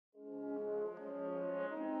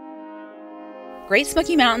Great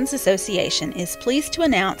Smoky Mountains Association is pleased to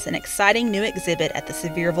announce an exciting new exhibit at the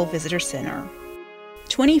Sevierville Visitor Center.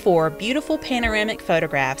 24 beautiful panoramic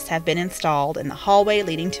photographs have been installed in the hallway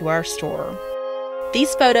leading to our store.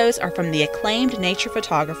 These photos are from the acclaimed nature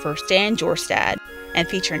photographer Stan Jorstad and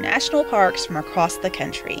feature national parks from across the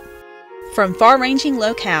country. From far-ranging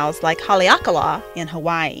locales like Haleakala in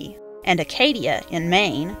Hawaii and Acadia in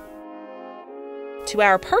Maine, to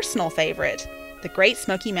our personal favorite, the Great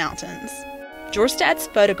Smoky Mountains. Jorstad's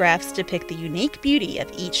photographs depict the unique beauty of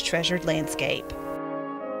each treasured landscape.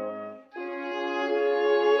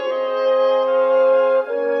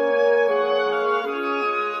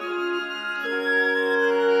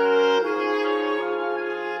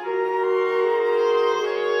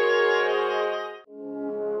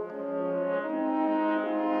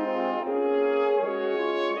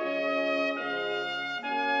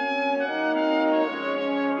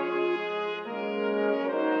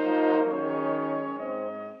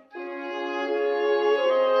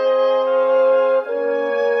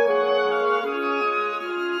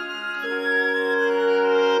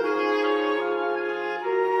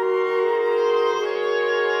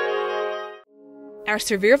 Our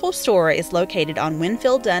Sevierville store is located on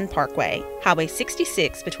Winfield Dunn Parkway, Highway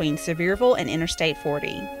 66 between Sevierville and Interstate 40.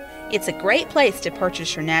 It's a great place to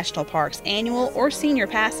purchase your national parks annual or senior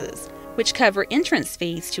passes, which cover entrance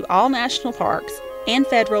fees to all national parks and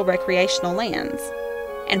federal recreational lands.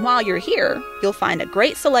 And while you're here, you'll find a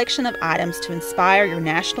great selection of items to inspire your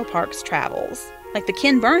national parks travels, like the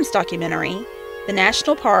Ken Burns documentary, The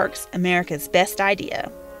National Parks: America's Best Idea,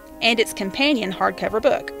 and its companion hardcover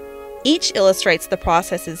book. Each illustrates the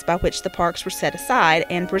processes by which the parks were set aside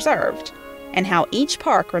and preserved, and how each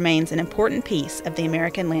park remains an important piece of the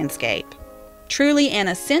American landscape. Truly an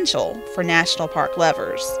essential for national park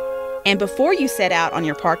lovers. And before you set out on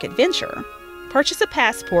your park adventure, purchase a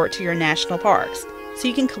passport to your national parks so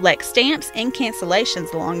you can collect stamps and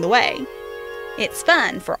cancellations along the way. It's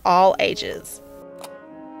fun for all ages.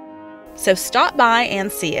 So stop by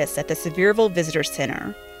and see us at the Sevierville Visitor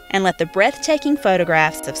Center, and let the breathtaking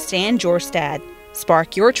photographs of Stan Jorstad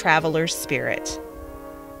spark your traveler's spirit.